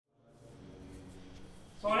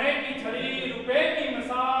Jain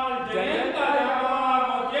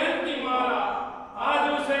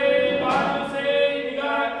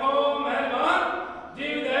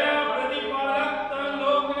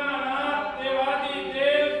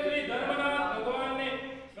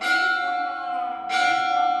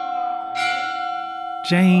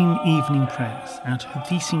evening prayers at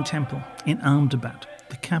Hudhay Singh Temple in Ahmedabad,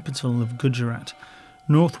 the capital of Gujarat,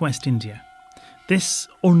 northwest India. This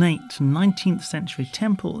ornate 19th century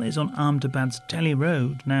temple is on Ahmedabad's Delhi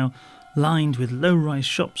Road, now lined with low-rise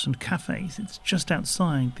shops and cafes. It's just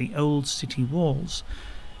outside the old city walls.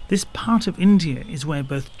 This part of India is where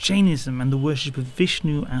both Jainism and the worship of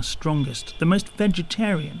Vishnu are strongest, the most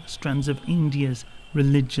vegetarian strands of India's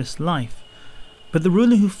religious life. But the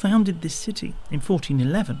ruler who founded this city in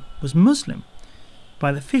 1411 was Muslim.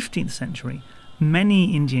 By the 15th century,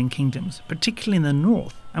 many Indian kingdoms, particularly in the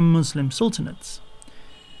north, are Muslim sultanates.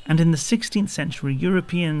 And in the 16th century,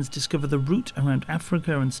 Europeans discover the route around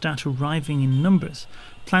Africa and start arriving in numbers,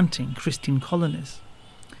 planting Christian colonies.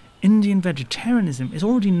 Indian vegetarianism is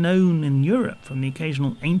already known in Europe from the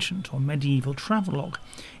occasional ancient or medieval travelogue.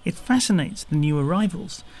 It fascinates the new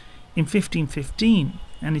arrivals. In 1515,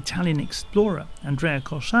 an Italian explorer, Andrea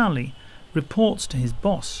Corsali, reports to his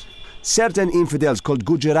boss, "Certain infidels called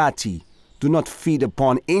Gujarati do not feed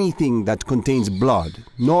upon anything that contains blood,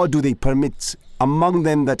 nor do they permit among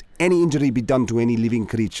them that any injury be done to any living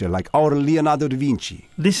creature, like our Leonardo da Vinci."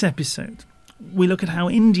 This episode, we look at how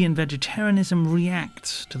Indian vegetarianism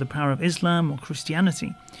reacts to the power of Islam or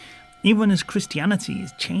Christianity, even as Christianity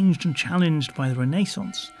is changed and challenged by the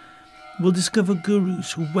Renaissance. We'll discover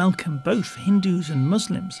gurus who welcome both Hindus and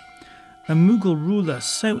Muslims, a Mughal ruler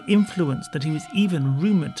so influenced that he was even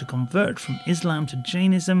rumoured to convert from Islam to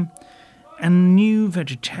Jainism, and new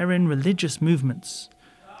vegetarian religious movements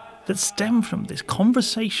that stem from this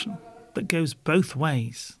conversation that goes both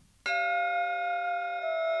ways.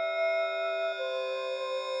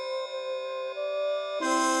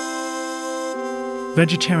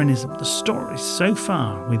 Vegetarianism, the story so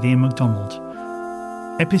far with Ian MacDonald.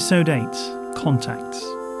 Episode 8, Contacts.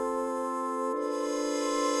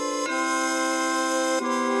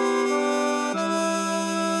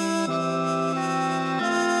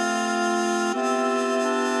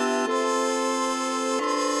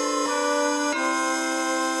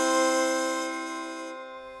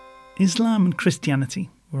 Islam and Christianity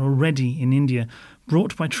were already in India,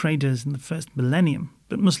 brought by traders in the first millennium,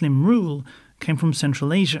 but Muslim rule came from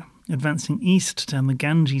Central Asia, advancing east down the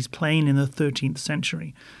Ganges plain in the 13th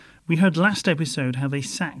century. We heard last episode how they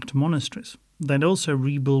sacked monasteries. They'd also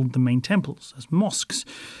rebuilt the main temples as mosques.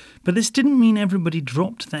 But this didn't mean everybody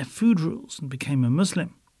dropped their food rules and became a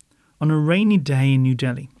Muslim. On a rainy day in New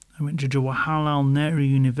Delhi, I went to Jawaharlal Nehru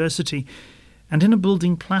University, and in a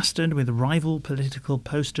building plastered with rival political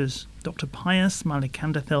posters, Dr. Pius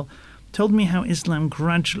Malikandathil told me how Islam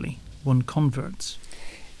gradually won converts.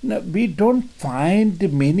 Now, we don't find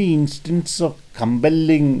many instances of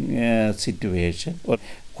compelling situation or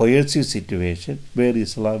coercive situation where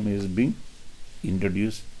Islam is being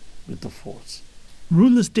introduced with the force.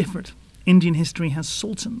 Rulers differed. Indian history has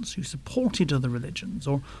sultans who supported other religions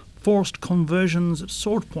or forced conversions at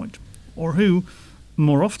sword point, or who,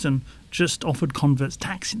 more often, just offered converts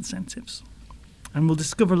tax incentives. And we'll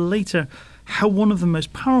discover later how one of the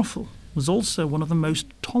most powerful was also one of the most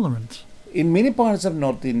tolerant. In many parts of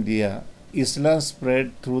North India, Islam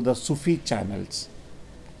spread through the Sufi channels.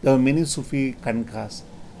 There were many Sufi kankas,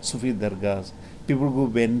 Sufi dargahs. People who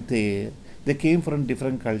went there, they came from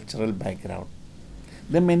different cultural background.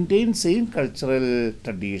 They maintained same cultural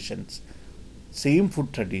traditions, same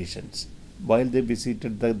food traditions, while they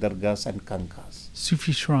visited the dargahs and kankas.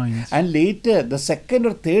 Sufi shrines. And later, the second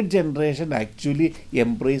or third generation actually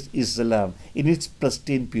embraced Islam in its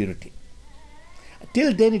pristine purity.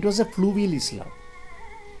 Till then, it was a fluvial Islam.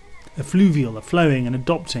 A fluvial, a flowing and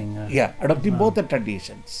adopting. Adopting both the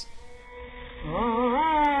traditions.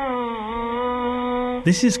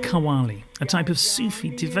 This is Qawwali, a type of Sufi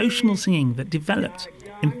devotional singing that developed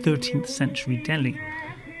in 13th century Delhi.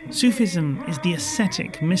 Sufism is the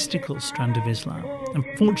ascetic, mystical strand of Islam. And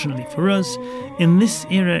fortunately for us, in this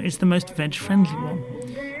era it's the most veg-friendly one.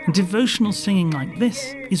 And devotional singing like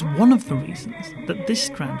this is one of the reasons that this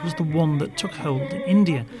strand was the one that took hold in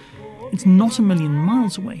India. It's not a million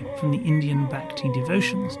miles away from the Indian Bhakti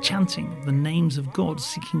devotions, chanting the names of God,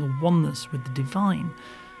 seeking a oneness with the divine.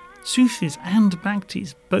 Sufis and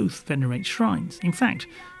Bhaktis both venerate shrines. In fact,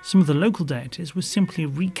 some of the local deities were simply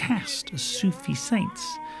recast as Sufi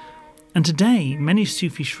saints. And today, many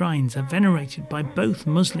Sufi shrines are venerated by both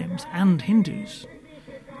Muslims and Hindus.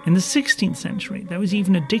 In the 16th century, there was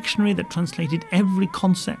even a dictionary that translated every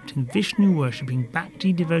concept in Vishnu worshipping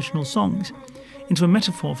Bhakti devotional songs into a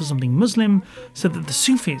metaphor for something Muslim, so that the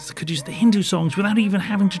Sufis could use the Hindu songs without even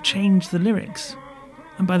having to change the lyrics.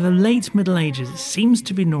 And by the late Middle Ages, it seems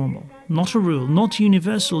to be normal, not a rule, not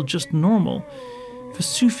universal, just normal, for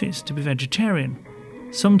Sufis to be vegetarian.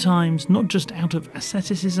 Sometimes not just out of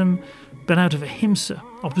asceticism, but out of ahimsa,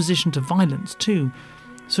 opposition to violence too,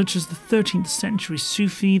 such as the 13th century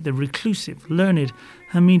Sufi, the reclusive, learned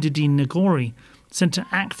Hamiduddin Nagori, sent to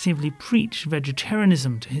actively preach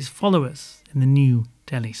vegetarianism to his followers in the new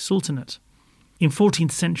Delhi Sultanate. In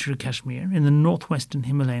 14th century Kashmir, in the northwestern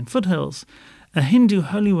Himalayan foothills, a Hindu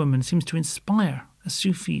holy woman seems to inspire a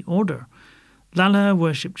Sufi order. Lala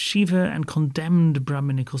worshipped Shiva and condemned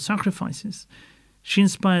Brahminical sacrifices. She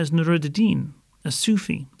inspires Nuruddin, a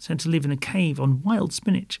Sufi said to live in a cave on wild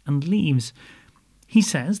spinach and leaves. He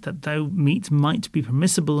says that though meat might be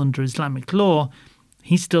permissible under Islamic law,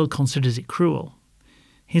 he still considers it cruel.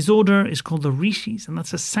 His order is called the Rishis, and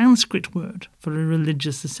that's a Sanskrit word for a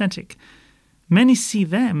religious ascetic. Many see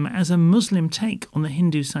them as a Muslim take on the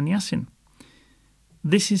Hindu sannyasin.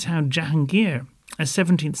 This is how Jahangir, a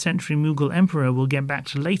 17th century Mughal emperor we'll get back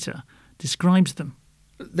to later, describes them.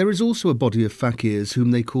 There is also a body of fakirs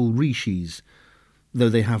whom they call rishis. Though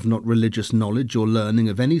they have not religious knowledge or learning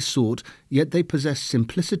of any sort, yet they possess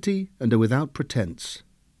simplicity and are without pretence.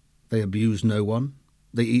 They abuse no one.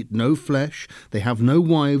 They eat no flesh, they have no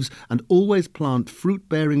wives, and always plant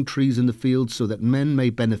fruit-bearing trees in the fields so that men may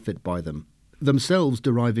benefit by them, themselves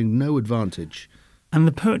deriving no advantage. And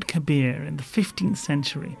the poet Kabir in the 15th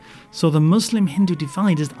century saw the Muslim-Hindu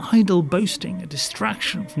divide as idle boasting, a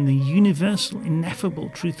distraction from the universal, ineffable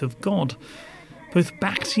truth of God. Both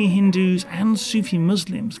Bhakti Hindus and Sufi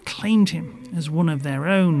Muslims claimed him as one of their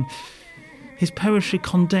own. His poetry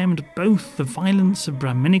condemned both the violence of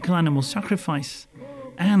Brahminical animal sacrifice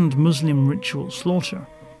and Muslim ritual slaughter.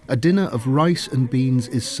 A dinner of rice and beans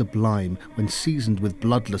is sublime when seasoned with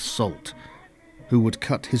bloodless salt. Who would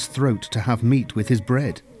cut his throat to have meat with his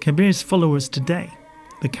bread? Kabir's followers today,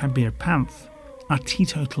 the Kabir Panth, are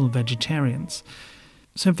teetotal vegetarians.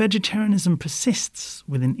 So vegetarianism persists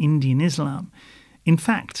within Indian Islam. In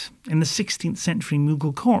fact, in the 16th century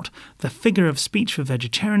Mughal court, the figure of speech for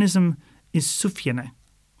vegetarianism is Sufyana,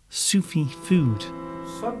 Sufi food.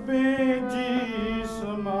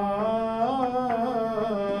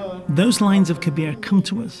 Those lines of Kabir come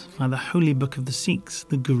to us via the holy book of the Sikhs,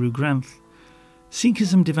 the Guru Granth.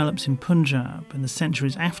 Sikhism develops in Punjab in the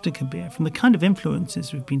centuries after Kabir from the kind of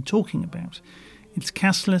influences we've been talking about. It's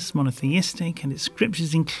casteless, monotheistic, and its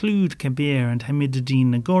scriptures include Kabir and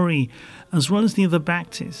Hamiduddin Nagori, as well as the other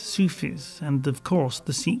Bhaktis, Sufis, and of course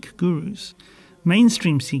the Sikh gurus.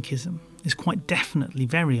 Mainstream Sikhism is quite definitely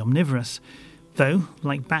very omnivorous, though,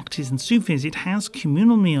 like Bhaktis and Sufis, it has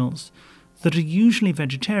communal meals that are usually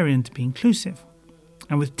vegetarian to be inclusive.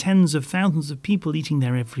 And with tens of thousands of people eating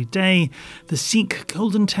there every day, the Sikh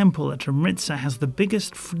Golden Temple at Amritsar has the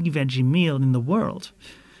biggest free veggie meal in the world.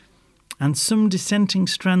 And some dissenting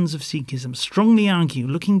strands of Sikhism strongly argue,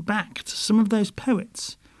 looking back to some of those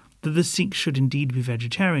poets, that the Sikhs should indeed be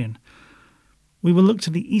vegetarian. We will look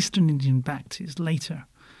to the Eastern Indian Bhaktis later.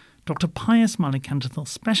 Dr. Pius Malikantathal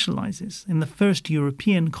specialises in the first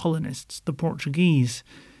European colonists, the Portuguese,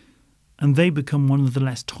 and they become one of the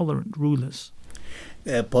less tolerant rulers.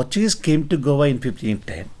 Portuguese came to Goa in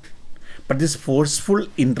 1510, but this forceful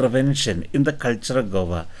intervention in the culture of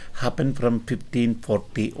Goa happened from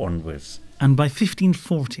 1540 onwards. And by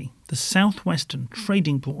 1540, the southwestern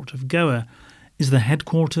trading port of Goa is the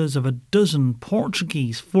headquarters of a dozen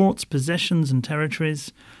Portuguese forts, possessions and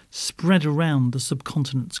territories spread around the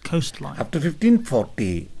subcontinent's coastline. After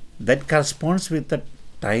 1540, that corresponds with the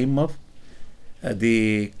time of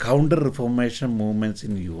the counter-reformation movements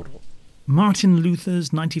in Europe. Martin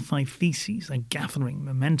Luther's 95 Theses are gathering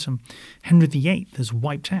momentum. Henry VIII has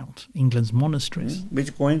wiped out England's monasteries.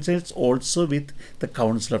 Which coincides also with the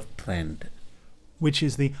Council of Trent. Which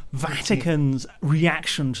is the Vatican's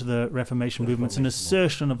reaction to the Reformation movements, an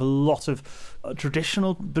assertion of a lot of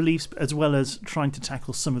traditional beliefs, as well as trying to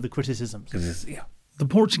tackle some of the criticisms. Yeah. The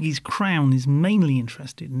Portuguese crown is mainly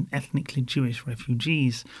interested in ethnically Jewish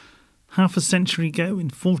refugees. Half a century ago, in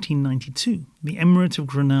 1492, the Emirate of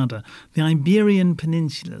Granada, the Iberian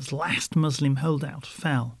Peninsula's last Muslim holdout,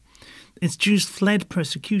 fell. Its Jews fled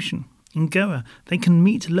persecution. In Goa, they can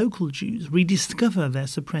meet local Jews, rediscover their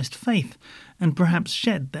suppressed faith, and perhaps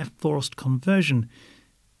shed their forced conversion.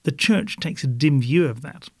 The Church takes a dim view of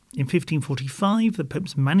that. In 1545, the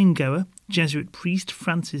Pope's man in Goa, Jesuit priest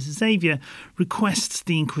Francis Xavier, requests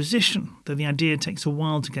the Inquisition, though the idea takes a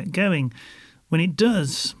while to get going. When it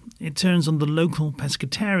does, it turns on the local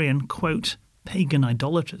pescatarian, quote, pagan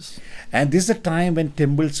idolaters. And this is a time when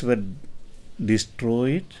temples were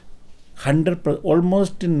destroyed. 100%,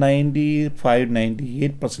 almost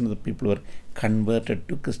 98% of the people were converted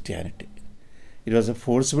to Christianity. It was a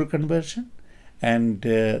forcible conversion, and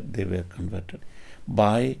they were converted.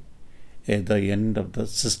 By the end of the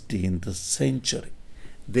 16th century,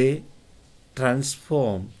 they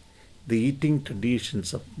transformed the eating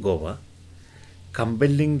traditions of Goa,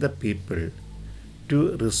 compelling the people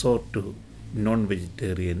to resort to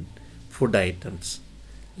non-vegetarian food items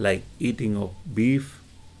like eating of beef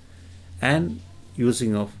and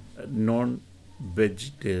using of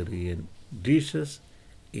non-vegetarian dishes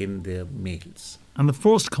in their meals. And the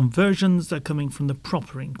forced conversions are coming from the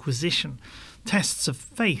proper Inquisition. Tests of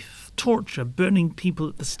faith, torture, burning people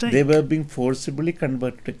at the stake. They were being forcibly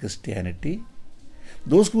converted to Christianity.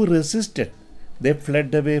 Those who resisted, they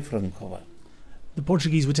fled away from Goa. The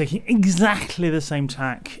Portuguese were taking exactly the same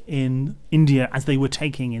tack in India as they were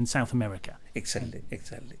taking in South America. Exactly.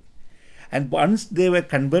 And once they were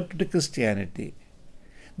converted to Christianity,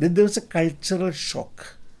 then there was a cultural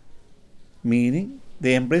shock. Meaning,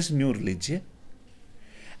 they embraced new religion.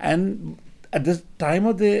 And at the time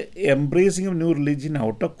of the embracing of new religion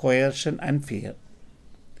out of coercion and fear,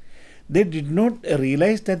 they did not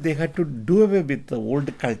realize that they had to do away with the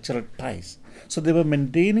old cultural ties. So they were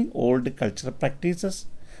maintaining old cultural practices.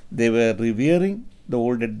 They were revering the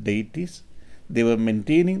old deities. They were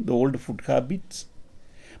maintaining the old food habits.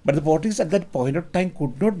 But the Portuguese at that point of time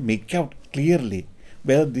could not make out clearly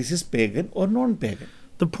whether this is pagan or non-pagan.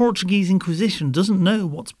 The Portuguese Inquisition doesn't know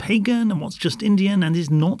what's pagan and what's just Indian and is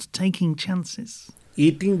not taking chances.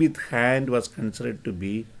 Eating with hand was considered to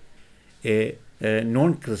be a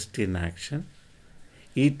non-Christian action.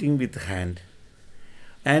 Eating with hand.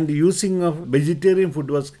 And using of vegetarian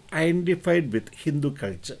food was identified with Hindu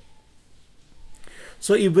culture.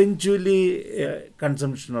 So eventually,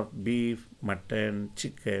 consumption of beef, mutton,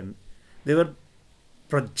 chicken, they were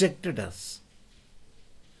projected as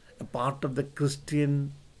a part of the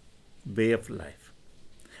Christian way of life,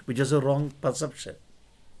 which is a wrong perception.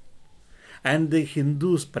 And the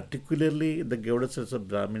Hindus, particularly the Gaudiya of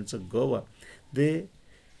Brahmins of Goa, they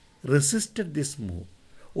resisted this move.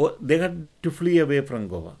 Or they had to flee away from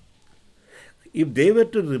Goa. If they were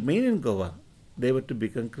to remain in Goa, they were to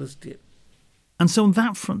become Christian. And so on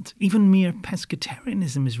that front, even mere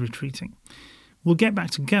pescatarianism is retreating. We'll get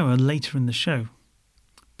back to Goa later in the show.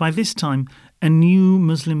 By this time, a new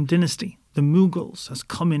Muslim dynasty, the Mughals, has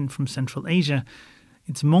come in from Central Asia.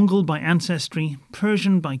 It's Mongol by ancestry,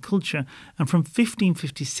 Persian by culture, and from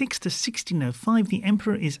 1556 to 1605, the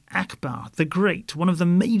emperor is Akbar the Great, one of the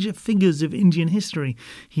major figures of Indian history.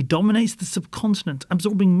 He dominates the subcontinent,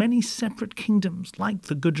 absorbing many separate kingdoms, like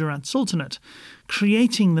the Gujarat Sultanate,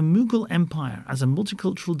 creating the Mughal Empire as a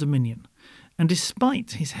multicultural dominion. And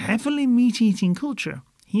despite his heavily meat-eating culture,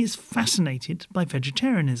 he is fascinated by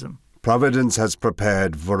vegetarianism. Providence has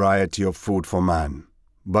prepared variety of food for man.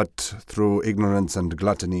 But through ignorance and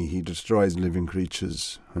gluttony he destroys living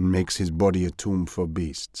creatures and makes his body a tomb for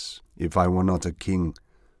beasts. If I were not a king,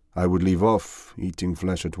 I would leave off eating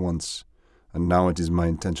flesh at once, and now it is my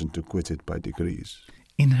intention to quit it by degrees.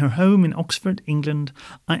 In her home in Oxford, England,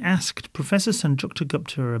 I asked Professor Sanjukta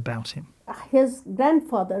Gupta about him. His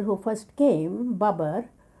grandfather, who first came,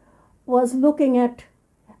 Babar, was looking at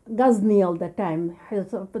Ghazni all the time,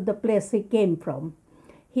 the place he came from.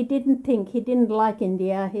 He didn't like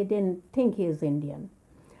India, he didn't think he is Indian.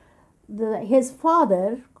 His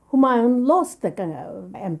father, Humayun, lost the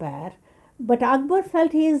empire, but Akbar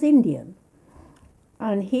felt he is Indian.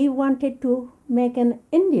 And he wanted to make an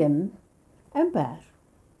Indian empire.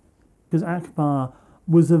 Because Akbar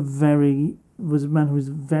was a man who was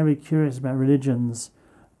very curious about religions,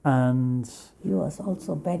 and he was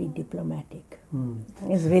also very diplomatic.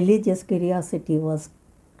 His religious curiosity was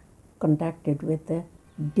contacted with the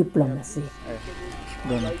diplomacy.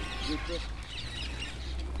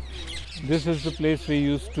 This is the place we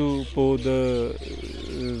used to pour the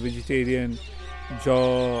vegetarian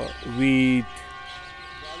jaw, wheat,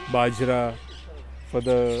 bajra for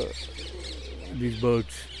these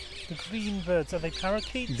birds. the green birds, are they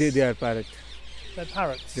parakeets? They are parrots. They're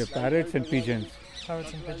parrots. They're parrots and pigeons.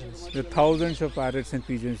 Parrots and pigeons. The thousands of parrots and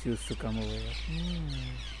pigeons used to come over here.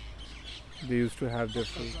 They used to have their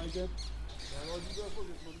food.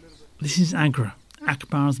 This is Agra,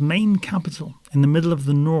 Akbar's main capital in the middle of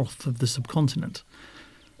the north of the subcontinent.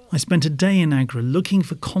 I spent a day in Agra looking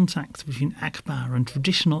for contacts between Akbar and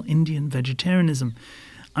traditional Indian vegetarianism,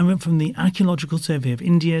 I went from the Archaeological Survey of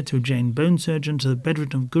India to a Jain bone surgeon to the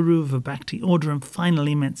bedridden guru of a Bhakti order, and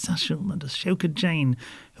finally met Sashil and Ashoka Jain,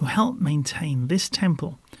 who helped maintain this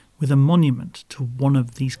temple with a monument to one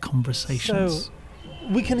of these conversations. So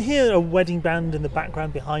we can hear a wedding band in the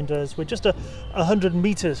background behind us. We're just 100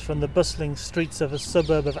 metres from the bustling streets of a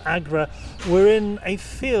suburb of Agra. We're in a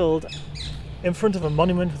field in front of a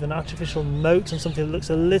monument with an artificial moat and something that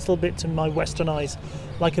looks a little bit to my Western eyes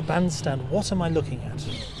like a bandstand. What am I looking at?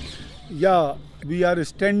 Yeah, we are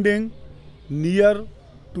standing near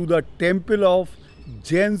to the temple of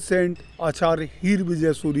Jain saint Acharya Hir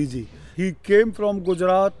Vijay Suriji. He came from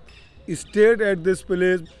Gujarat, stayed at this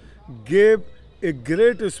place, gave a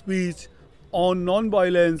great speech on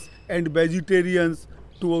non-violence and vegetarians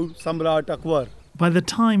to Samrat Akbar. By the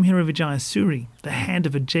time Hirivijaya Suri, the head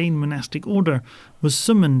of a Jain monastic order, was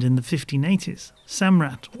summoned in the 1580s,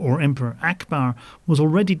 Samrat, or Emperor Akbar, was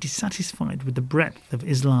already dissatisfied with the breadth of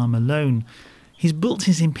Islam alone. He's built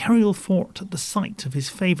his imperial fort at the site of his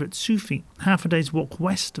favourite Sufi, half a day's walk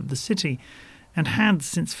west of the city, and had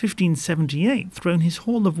since 1578 thrown his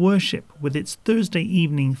hall of worship with its Thursday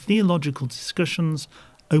evening theological discussions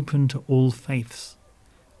open to all faiths,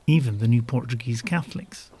 even the new Portuguese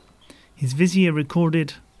Catholics. His vizier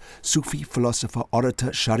recorded, Sufi philosopher,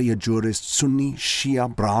 orator, Sharia jurist, Sunni,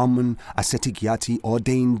 Shia, Brahmin, ascetic yati,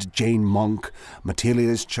 ordained Jain monk,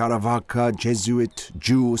 materialist, Charavaka, Jesuit,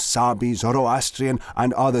 Jew, Sabi, Zoroastrian,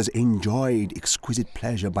 and others enjoyed exquisite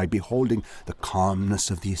pleasure by beholding the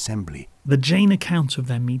calmness of the assembly. The Jain account of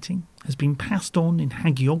their meeting has been passed on in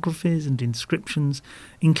hagiographies and inscriptions,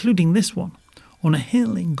 including this one, on a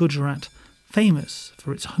hill in Gujarat, famous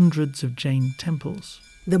for its hundreds of Jain temples.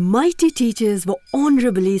 The mighty teachers were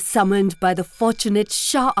honourably summoned by the fortunate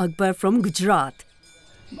Shah Akbar from Gujarat.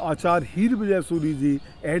 Acharya Hir Vijay Suriji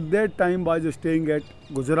at that time was staying at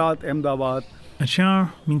Gujarat, Ahmedabad.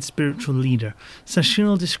 Acharya means spiritual leader.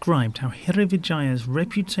 Sashil described how Hirivijaya's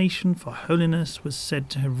reputation for holiness was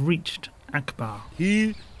said to have reached Akbar.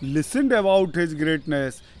 He listened about his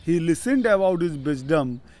greatness, he listened about his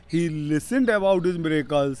wisdom, he listened about his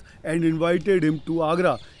miracles and invited him to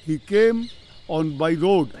Agra. He came on by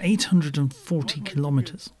road. 840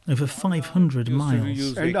 kilometres, over 500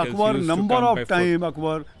 miles. And Akbar, number of time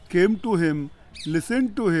Akbar came to him,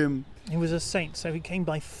 listened to him. He was a saint, so he came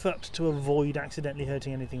by foot to avoid accidentally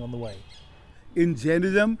hurting anything on the way. In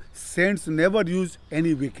Jainism, saints never use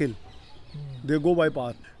any vehicle. They go by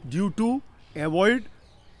path. Due to avoid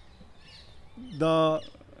the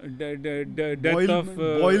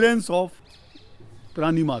violence of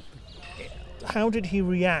Pranimat. How did he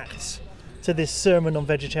react to this sermon on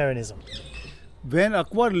vegetarianism? When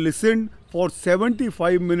Akbar listened for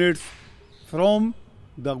 75 minutes from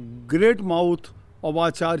the great mouth of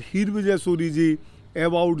Acharya Hir Vijay Suriji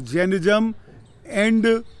about Jainism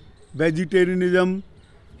and vegetarianism,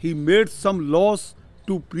 he made some laws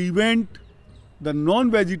to prevent the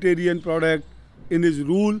non-vegetarian product in his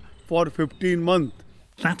rule for 15 months.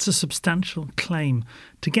 That's a substantial claim.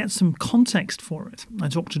 To get some context for it, I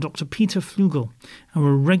talked to Dr. Peter Flugel,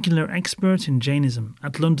 our regular expert in Jainism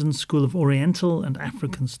at London School of Oriental and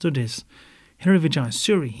African Studies. Hirivijaya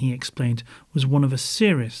Suri, he explained, was one of a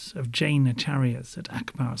series of Jain acharyas at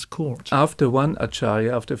Akbar's court. After one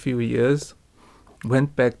acharya, after a few years,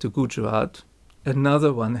 went back to Gujarat,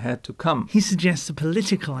 another one had to come. He suggests a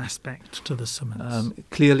political aspect to the summons.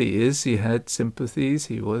 Clearly is, he had sympathies,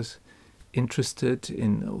 he was interested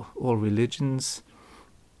in all religions,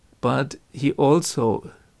 but he also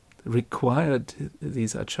required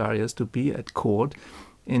these acharyas to be at court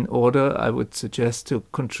in order, I would suggest, to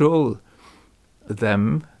control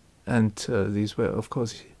them. And these were, of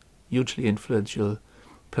course, hugely influential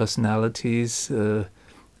personalities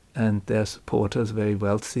and their supporters very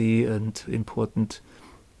wealthy and important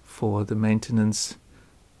for the maintenance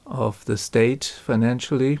of the state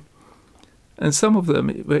financially. And some of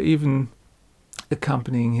them were even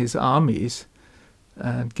accompanying his armies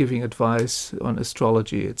and giving advice on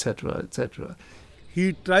astrology, etc., etc.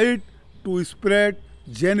 He tried to spread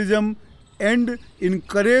Jainism and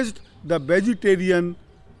encouraged the vegetarian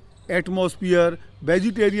atmosphere,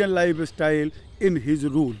 vegetarian lifestyle in his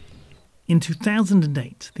rule. In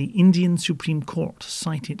 2008, the Indian Supreme Court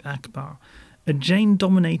cited Akbar. A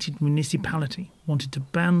Jain-dominated municipality wanted to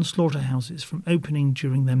ban slaughterhouses from opening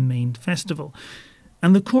during their main festival.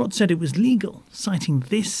 And the court said it was legal, citing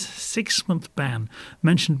this 6-month ban,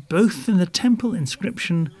 mentioned both in the temple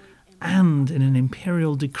inscription and in an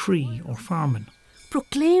imperial decree or farman.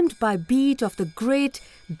 Proclaimed by beat of the great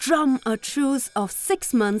drum a truce of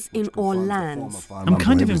 6 months in all lands. I'm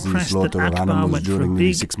kind of impressed that Akbar went for a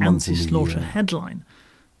big anti-slaughter headline,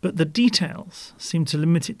 but the details seem to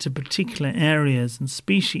limit it to particular areas and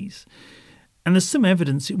species, and there's some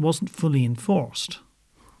evidence it wasn't fully enforced.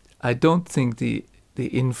 I don't think the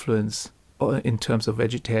influence in terms of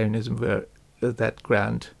vegetarianism were that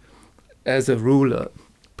grand. As a ruler,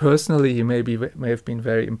 personally, he may have been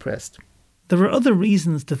very impressed. There are other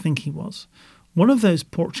reasons to think he was. One of those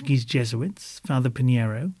Portuguese Jesuits, Father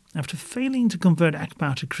Pinheiro, after failing to convert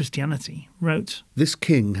Akbar to Christianity, wrote, "This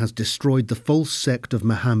king has destroyed the false sect of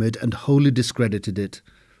Muhammad and wholly discredited it.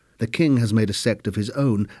 The king has made a sect of his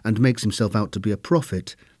own and makes himself out to be a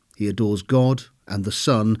prophet. He adores God and the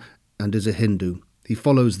sun and is a Hindu. He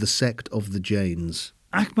follows the sect of the Jains."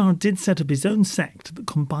 Akbar did set up his own sect that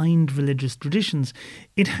combined religious traditions.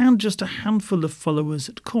 It had just a handful of followers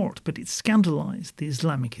at court, but it scandalised the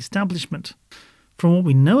Islamic establishment. From what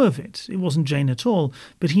we know of it, it wasn't Jain at all,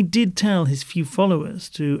 but he did tell his few followers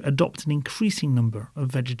to adopt an increasing number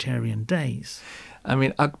of vegetarian days. I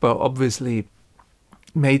mean, Akbar obviously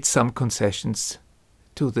made some concessions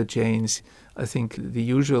to the Jains. I think the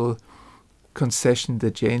usual concession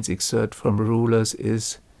the Jains exert from rulers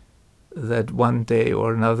is that one day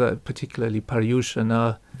or another, particularly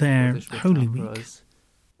Paryushana, their Holy Week,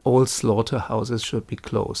 all slaughterhouses should be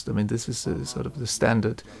closed. I mean, this is sort of the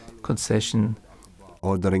standard concession.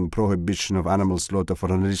 Ordering prohibition of animal slaughter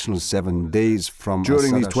for an additional 7 days from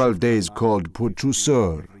during these 12 days called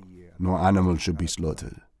Puchusur. No animal should be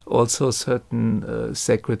slaughtered. Also, certain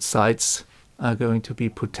sacred sites are going to be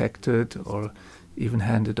protected or even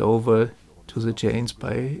handed over to the Jains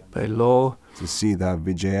by law. To see that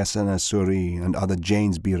Vijayasana Suri and other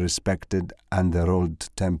Jains be respected and their old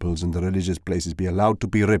temples and the religious places be allowed to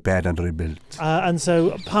be repaired and rebuilt. And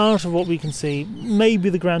so part of what we can see, maybe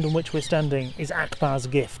the ground on which we're standing, is Akbar's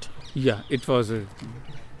gift. Yeah, it was a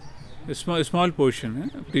small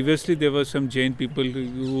portion. Previously there were some Jain people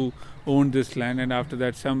who owned this land, and after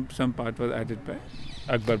that some part was added by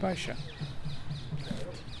Akbar Basha.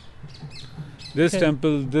 This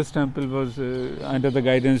temple was under the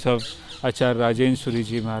guidance of Acharya Rajendra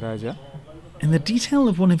Suriji Maharaja. In the detail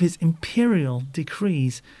of one of his imperial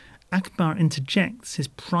decrees, Akbar interjects his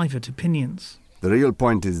private opinions. The real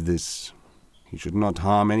point is this: he should not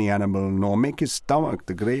harm any animal nor make his stomach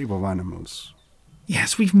the grave of animals.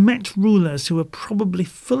 Yes, we've met rulers who are probably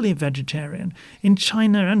fully vegetarian, in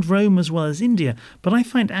China and Rome as well as India, but I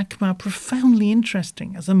find Akbar profoundly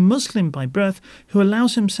interesting as a Muslim by birth who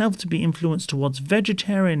allows himself to be influenced towards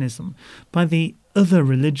vegetarianism by the other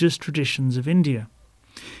religious traditions of India.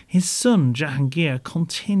 His son Jahangir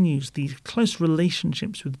continues these close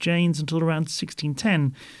relationships with Jains until around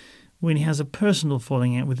 1610, when he has a personal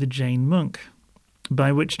falling out with a Jain monk,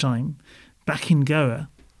 by which time, back in Goa,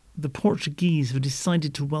 the Portuguese have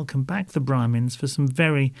decided to welcome back the Brahmins for some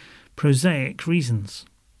very prosaic reasons.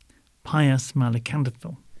 Pious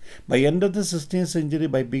Malikandafil. By end of the 16th century,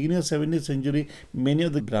 by beginning of 17th century, many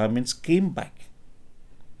of the Brahmins came back.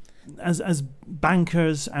 As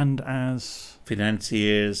bankers and as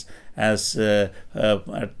financiers, as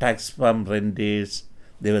tax farm renters,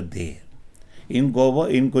 they were there. In Goa,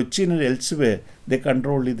 in Cochin and elsewhere, they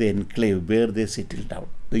control only the enclave where they settled down,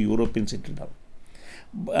 the Europeans settled down.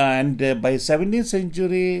 And by 17th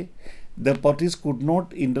century, the Portuguese could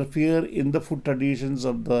not interfere in the food traditions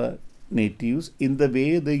of the natives in the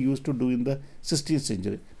way they used to do in the 16th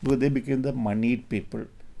century, because they became the moneyed people,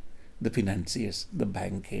 the financiers, the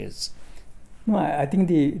bankers. No, I think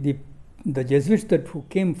the Jesuits who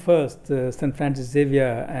came first, St. Francis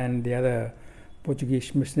Xavier and the other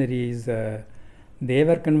Portuguese missionaries, they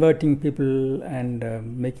were converting people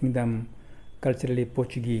and making them culturally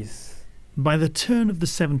Portuguese. By the turn of the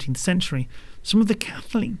 17th century, some of the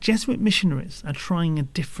Catholic Jesuit missionaries are trying a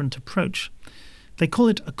different approach. They call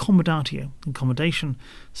it accommodatio, accommodation.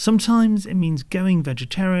 Sometimes it means going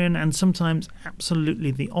vegetarian, and sometimes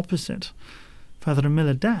absolutely the opposite. Father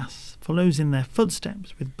Emile Das follows in their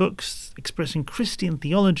footsteps with books expressing Christian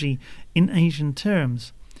theology in Asian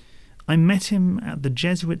terms. I met him at the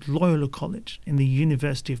Jesuit Loyola College in the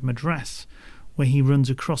University of Madras, where he runs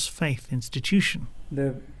a cross-faith institution.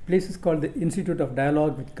 The place is called the Institute of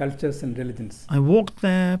Dialogue with Cultures and Religions. I walked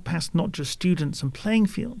there past not just students and playing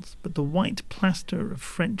fields, but the white plaster of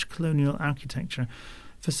French colonial architecture,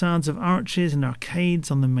 facades of arches and arcades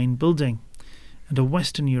on the main building, and a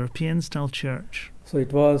Western European-style church. So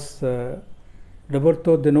it was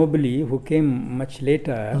Roberto de Nobili who came much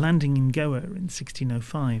later. Landing in Goa in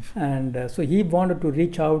 1605. And so he wanted to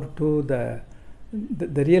reach out to the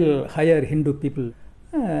real higher Hindu people,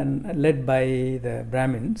 and led by the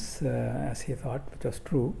Brahmins, as he thought, which was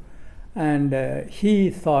true. And he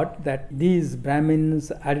thought that these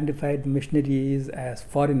Brahmins identified missionaries as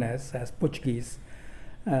foreigners, as Portuguese,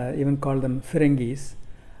 even called them Ferengis,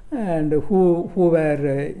 and who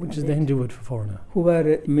were which is the Hindu word for foreigner, who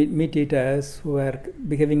were meat eaters, who were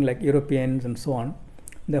behaving like Europeans and so on.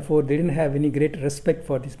 Therefore, they didn't have any great respect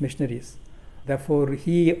for these missionaries. Therefore,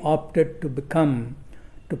 he opted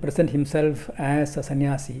to present himself as a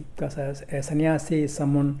sannyasi, because as a sannyasi is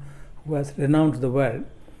someone who has renounced the world,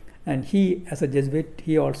 and he, as a Jesuit,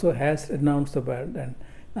 he also has renounced the world, and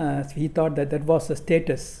so he thought that was a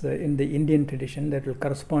status in the Indian tradition that will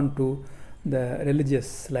correspond to the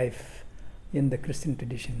religious life in the Christian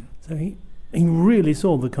tradition. So he really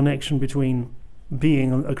saw the connection between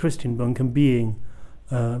being a Christian monk and being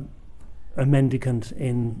a mendicant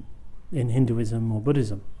in Hinduism or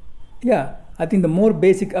Buddhism. Yeah, I think the more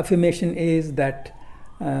basic affirmation is that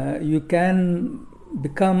you can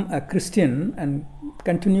become a Christian and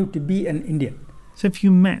continue to be an Indian. So if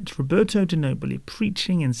you met Roberto de Nobili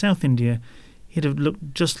preaching in South India, he'd have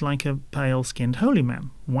looked just like a pale-skinned holy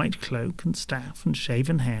man, white cloak and staff and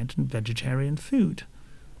shaven head and vegetarian food.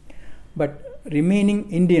 But remaining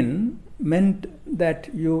Indian meant that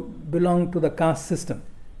you belong to the caste system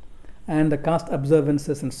and the caste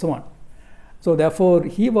observances and so on. So therefore,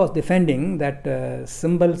 he was defending that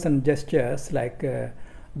symbols and gestures like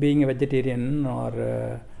being a vegetarian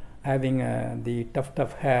or having the tuft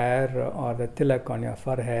of hair or the tilak on your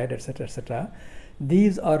forehead, etc.,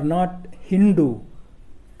 these are not Hindu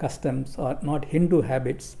customs or not Hindu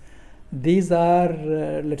habits. These are,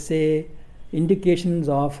 let's say, indications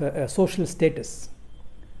of a social status.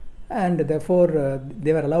 And therefore,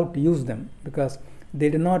 they were allowed to use them because they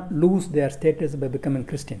did not lose their status by becoming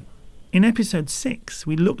Christian. In episode 6,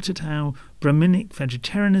 we looked at how Brahminic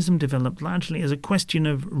vegetarianism developed largely as a question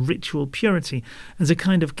of ritual purity, as a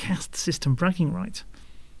kind of caste system bragging right.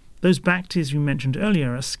 Those Bhaktis we mentioned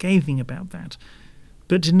earlier are scathing about that.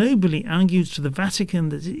 But de Nobili argues to the Vatican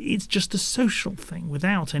that it's just a social thing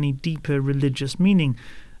without any deeper religious meaning,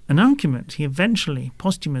 an argument he eventually,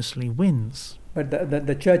 posthumously, wins. But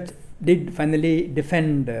the church did finally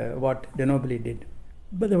defend what de Nobili did.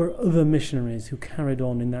 But there were other missionaries who carried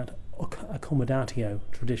on in that accommodatio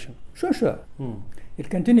tradition. Sure. It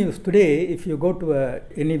continues today. If you go to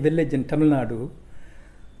any village in Tamil Nadu,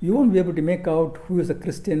 you won't be able to make out who is a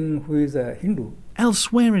Christian, who is a Hindu.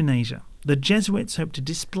 Elsewhere in Asia, the Jesuits hope to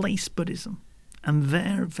displace Buddhism, and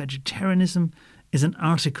there vegetarianism is an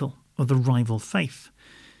article of the rival faith.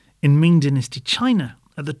 In Ming Dynasty China,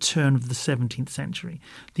 at the turn of the 17th century,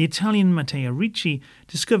 the Italian Matteo Ricci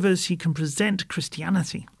discovers he can present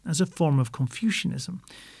Christianity as a form of Confucianism.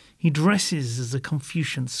 He dresses as a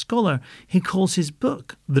Confucian scholar. He calls his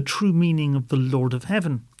book The True Meaning of the Lord of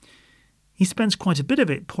Heaven. He spends quite a bit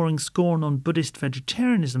of it pouring scorn on Buddhist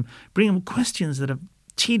vegetarianism, bringing up questions that are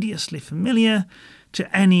tediously familiar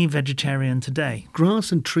to any vegetarian today.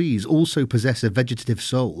 Grass and trees also possess a vegetative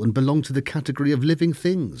soul and belong to the category of living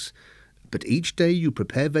things. But each day you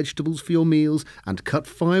prepare vegetables for your meals and cut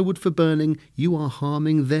firewood for burning, you are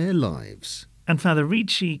harming their lives. And Father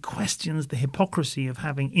Ricci questions the hypocrisy of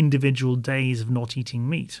having individual days of not eating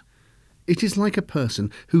meat. It is like a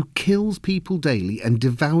person who kills people daily and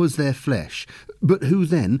devours their flesh, but who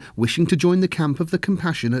then, wishing to join the camp of the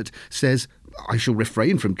compassionate, says, I shall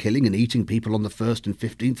refrain from killing and eating people on the 1st and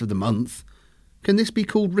 15th of the month. Can this be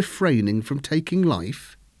called refraining from taking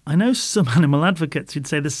life? I know some animal advocates who'd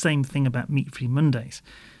say the same thing about meat-free Mondays.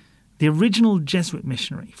 The original Jesuit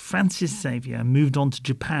missionary, Francis Xavier, moved on to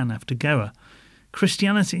Japan after Goa.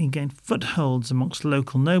 Christianity gained footholds amongst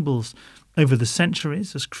local nobles. Over the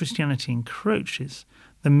centuries, as Christianity encroaches,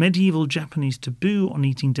 the medieval Japanese taboo on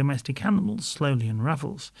eating domestic animals slowly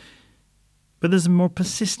unravels. But there's a more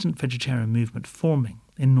persistent vegetarian movement forming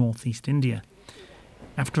in northeast India.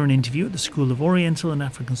 After an interview at the School of Oriental and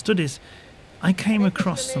African Studies, I came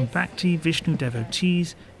across some Bhakti Vishnu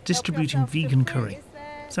devotees distributing vegan curry,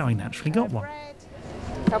 so I naturally got one.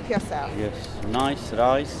 Help yourself. Yes, nice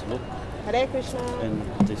rice, look. Hare Krishna.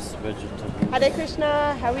 And this vegetable. Hare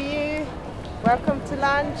Krishna, how are you? Welcome to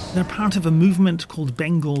lunch. They're part of a movement called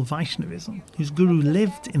Bengal Vaishnavism, whose guru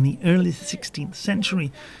lived in the early 16th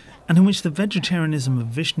century, and in which the vegetarianism of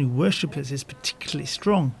Vishnu worshippers is particularly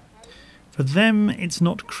strong. For them, it's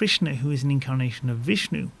not Krishna who is an incarnation of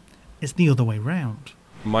Vishnu, it's the other way round.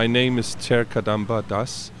 My name is Ter Kadamba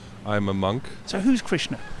Das. I'm a monk. So who's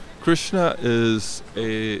Krishna? Krishna is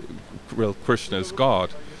Krishna is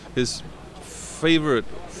God. His favorite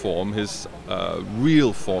form, his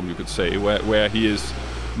real form, you could say, where he is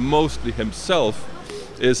mostly himself,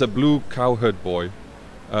 is a blue cowherd boy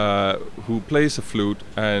who plays a flute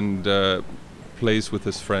and plays with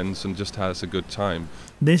his friends and just has a good time.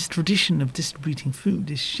 This tradition of distributing food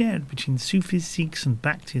is shared between Sufis, Sikhs and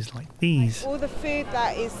Bhaktis like these. All the food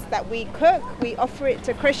that we cook, we offer it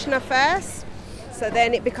to Krishna first, so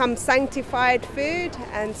then it becomes sanctified food,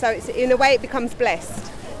 and so it's, in a way it becomes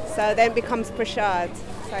blessed. So then it becomes prasad,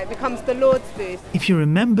 so it becomes the Lord's food. If you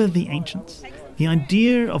remember the ancients, the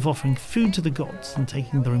idea of offering food to the gods and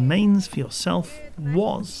taking the remains for yourself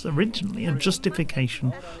was originally a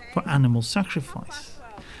justification for animal sacrifice.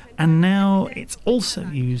 And now it's also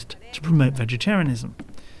used to promote vegetarianism.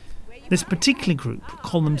 This particular group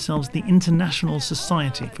call themselves the International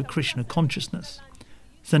Society for Krishna Consciousness.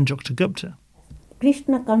 Then Dr. Gupta.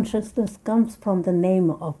 Krishna consciousness comes from the name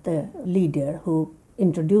of the leader who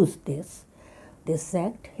introduced this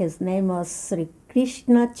sect. His name was Sri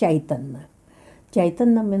Krishna Chaitanya.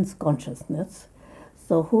 Chaitanya means consciousness,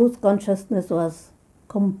 so whose consciousness was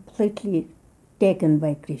completely taken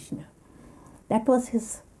by Krishna. That was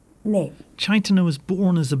his name. Chaitanya was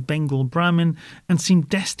born as a Bengal Brahmin and seemed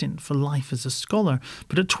destined for life as a scholar,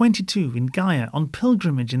 but at 22 in Gaudiya, on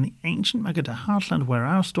pilgrimage in the ancient Magadha heartland where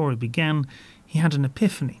our story began, he had an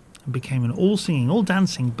epiphany and became an all-singing,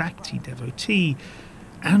 all-dancing Bhakti devotee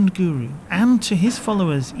and guru, and to his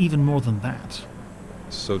followers even more than that.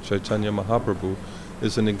 So Chaitanya Mahaprabhu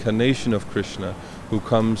is an incarnation of Krishna who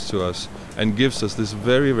comes to us and gives us this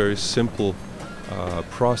very, very simple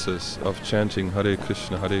process of chanting Hare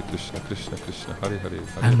Krishna, Krishna Krishna, Hare Hare.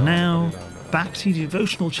 And now, Bhakti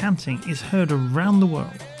devotional chanting is heard around the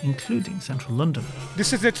world, including central London.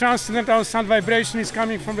 This is the transcendental sound vibration is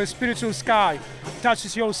coming from the spiritual sky. It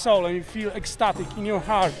touches your soul and you feel ecstatic in your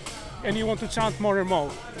heart and you want to chant more and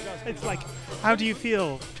more. It's like, how do you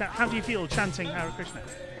feel chanting Hare Krishna?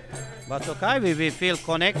 But okay, we feel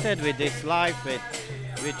connected with this life,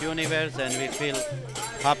 with universe, and we feel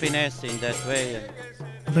happiness in that way.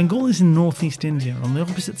 Bengal is in northeast India, on the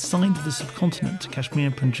opposite side of the subcontinent to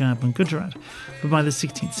Kashmir, Punjab and Gujarat. But by the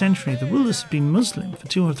 16th century, the rulers had been Muslim for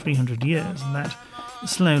 200 or 300 years, and that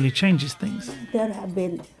slowly changes things. There have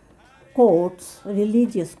been courts,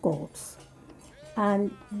 religious courts,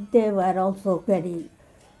 and they were also very,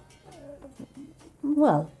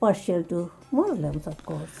 partial to Muslims, of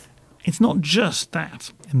course. It's not just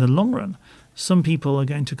that. In the long run, some people are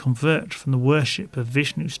going to convert from the worship of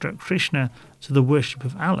Vishnu/Krishna to the worship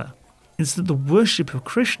of Allah. It's that the worship of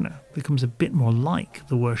Krishna becomes a bit more like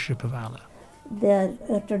the worship of Allah. Their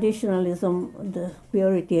traditionalism, the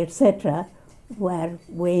purity, etc., were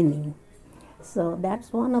waning. So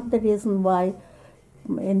that's one of the reasons why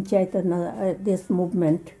in Chaitanya this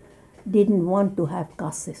movement didn't want to have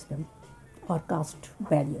caste system or caste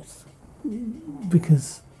barriers.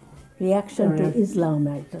 Because reaction to Islam,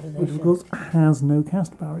 which of course has no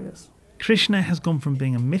caste barriers. Krishna has gone from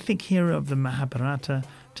being a mythic hero of the Mahabharata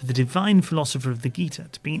to the divine philosopher of the Gita,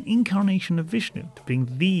 to being an incarnation of Vishnu, to being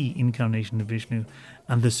the incarnation of Vishnu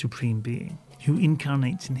and the Supreme Being, who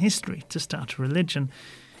incarnates in history to start a religion.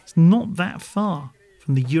 It's not that far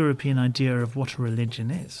from the European idea of what a religion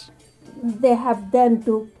is. They have then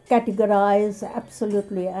to categorize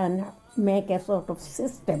absolutely and make a sort of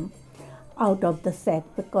system out of the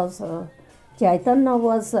sect, because Chaitanya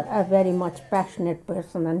was a very much passionate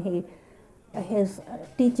person, and his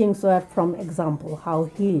teachings were from example, how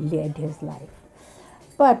he led his life.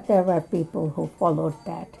 But there were people who followed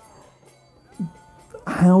that.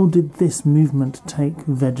 How did this movement take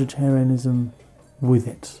vegetarianism with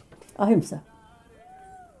it? Ahimsa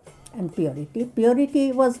and purity.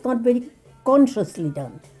 Purity was not very consciously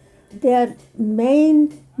done. Their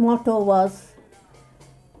main motto was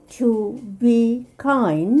to be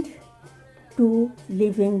kind to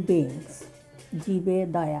living beings,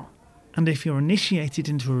 Jive Daya. And if you're initiated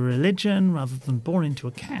into a religion rather than born into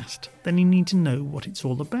a caste, then you need to know what it's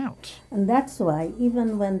all about. And that's why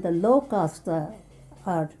even when the low castes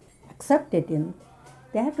are accepted in,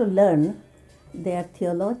 they have to learn their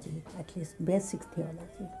theology, at least basic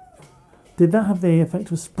theology. Did that have the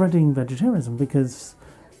effect of spreading vegetarianism? Because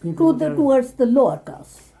towards the lower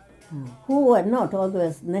castes, who were not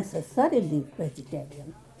always necessarily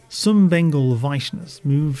vegetarian. Some Bengal Vaishnavas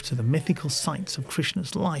moved to the mythical sites of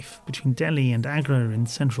Krishna's life between Delhi and Agra in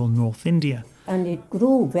central North India. And it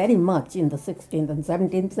grew very much in the 16th and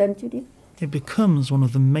 17th century. It becomes one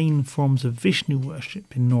of the main forms of Vishnu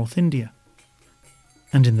worship in North India.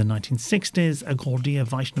 And in the 1960s, a Gaudiya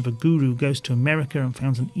Vaishnava guru goes to America and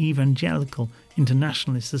founds an evangelical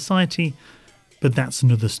internationalist society, but that's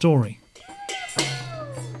another story.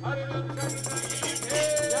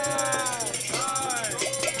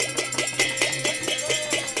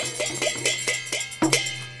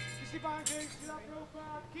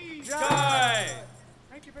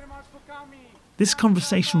 This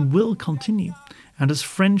conversation will continue, and as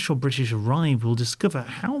French or British arrive, we'll discover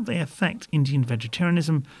how they affect Indian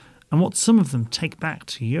vegetarianism and what some of them take back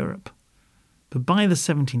to Europe. But by the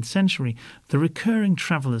 17th century, the recurring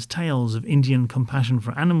travellers' tales of Indian compassion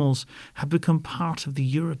for animals have become part of the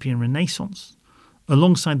European Renaissance,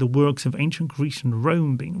 alongside the works of ancient Greece and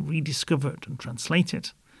Rome being rediscovered and translated.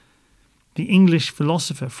 The English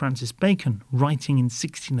philosopher Francis Bacon, writing in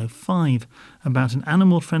 1605 about an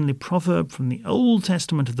animal-friendly proverb from the Old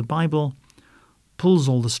Testament of the Bible, pulls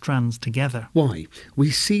all the strands together. Why?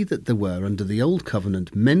 We see that there were, under the Old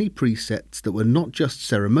Covenant, many precepts that were not just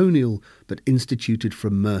ceremonial, but instituted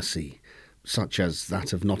from mercy, such as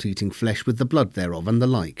that of not eating flesh with the blood thereof, and the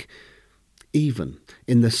like. Even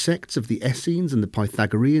in the sects of the Essenes and the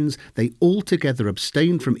Pythagoreans, they altogether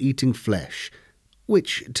abstained from eating flesh,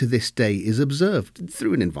 which to this day is observed,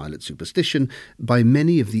 through an inviolate superstition, by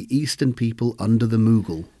many of the Eastern people under the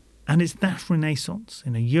Mughal. And it's that Renaissance,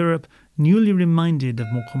 in a Europe newly reminded of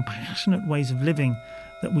more compassionate ways of living,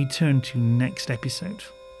 that we turn to next episode.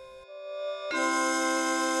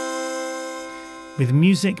 With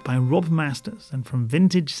music by Rob Masters and from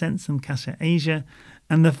Vintage Sense and Casa Asia,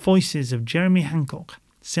 and the voices of Jeremy Hancock,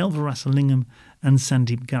 Selva Rasalingam and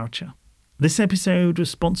Sandeep Garcha. This episode was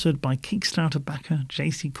sponsored by Kickstarter backer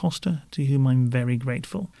JC Costa, to whom I'm very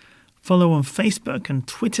grateful. Follow on Facebook and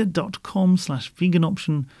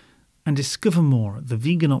twitter.com/veganoption and discover more at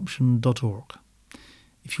theveganoption.org.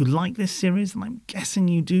 If you like this series, and I'm guessing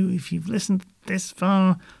you do if you've listened this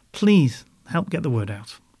far, please help get the word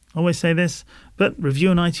out. I always say this, but review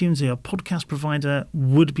on iTunes or your podcast provider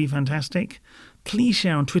would be fantastic. Please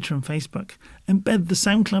share on Twitter and Facebook. Embed the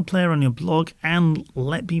SoundCloud player on your blog and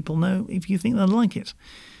let people know if you think they'll like it.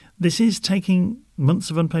 This is taking months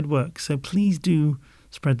of unpaid work, so please do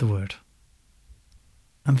spread the word.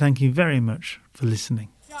 And thank you very much for listening.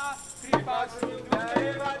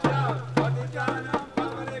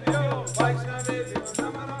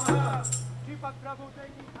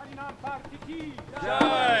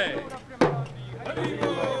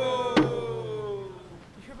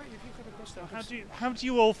 How do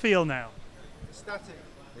you all feel now? Ecstatic.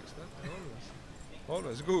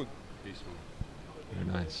 Always good. Peaceful. Very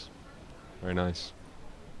nice. Very nice.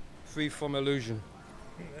 Free from illusion.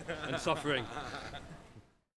 And suffering.